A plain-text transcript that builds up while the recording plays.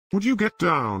Would you get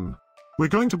down? We're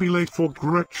going to be late for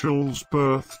Gretchel's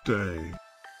birthday.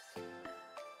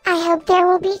 I hope there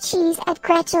will be cheese at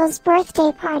Gretchel's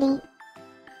birthday party.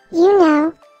 You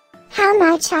know how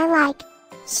much I like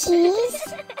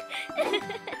cheese.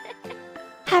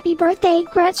 Happy birthday,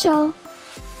 Gretchel!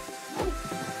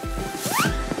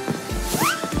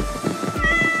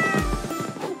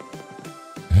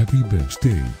 Happy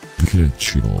birthday,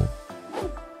 Gretchel.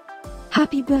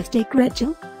 Happy birthday,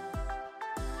 Gretchel!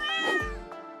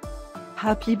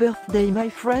 Happy birthday, my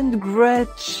friend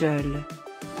Gretchel.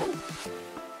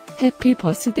 Happy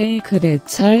birthday,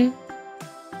 Gretchel.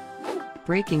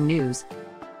 Breaking news.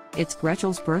 It's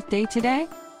Gretchel's birthday today?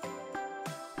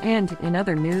 And in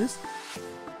other news,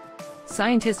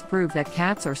 scientists prove that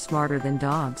cats are smarter than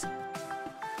dogs.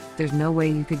 There's no way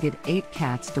you could get 8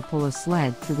 cats to pull a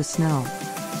sled through the snow.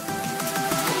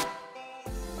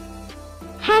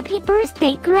 Happy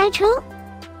birthday, Gretchel!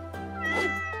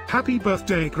 Happy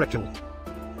birthday, Gretchel.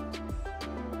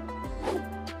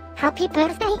 Happy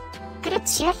birthday,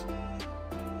 Gretchel!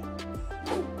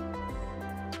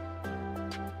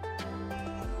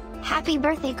 Happy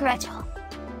birthday, Gretchel!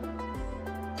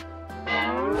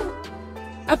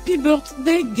 Happy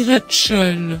birthday,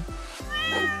 Gretchel.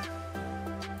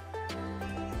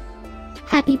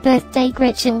 Happy birthday,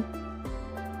 Gretchel!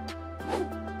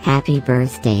 Happy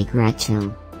birthday,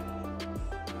 Gretchel.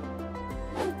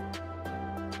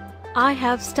 I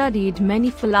have studied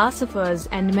many philosophers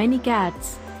and many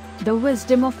cats. The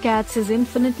wisdom of cats is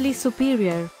infinitely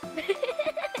superior.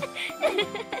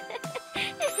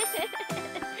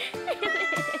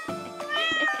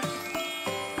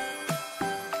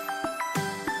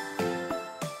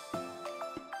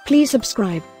 Please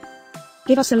subscribe,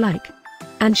 give us a like,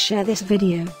 and share this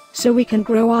video, so we can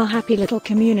grow our happy little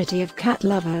community of cat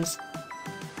lovers.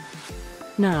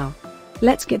 Now,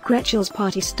 let's get Gretchel's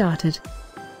party started.